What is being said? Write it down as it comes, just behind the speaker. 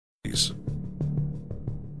capabilities.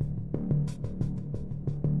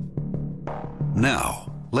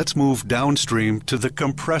 Now, let's move downstream to the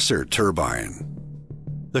compressor turbine.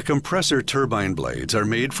 The compressor turbine blades are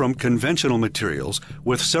made from conventional materials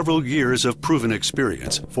with several years of proven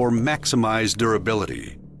experience for maximized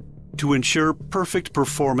durability. To ensure perfect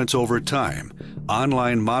performance over time,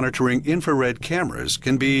 online monitoring infrared cameras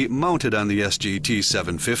can be mounted on the SGT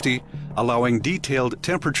 750, allowing detailed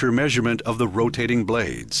temperature measurement of the rotating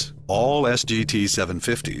blades. All SGT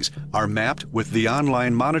 750s are mapped with the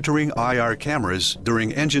online monitoring IR cameras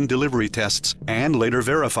during engine delivery tests and later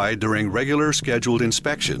verified during regular scheduled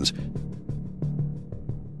inspections.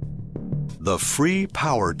 The free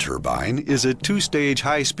power turbine is a two-stage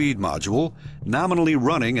high-speed module nominally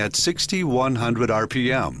running at 6,100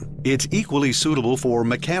 RPM. It's equally suitable for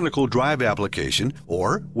mechanical drive application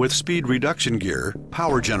or, with speed reduction gear,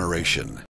 power generation.